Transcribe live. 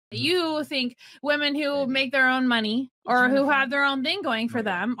You think women who make their own money or who have their own thing going for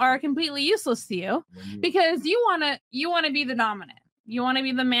them are completely useless to you because you want to be the dominant. You want to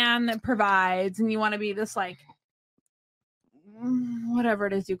be the man that provides, and you want to be this like whatever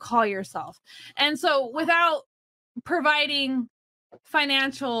it is you call yourself. And so without providing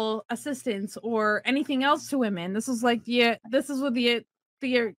financial assistance or anything else to women, this is what the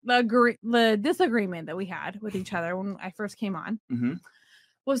disagreement that we had with each other when I first came on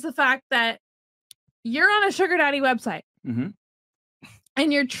was the fact that you're on a sugar daddy website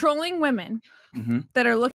and you're trolling women that are looking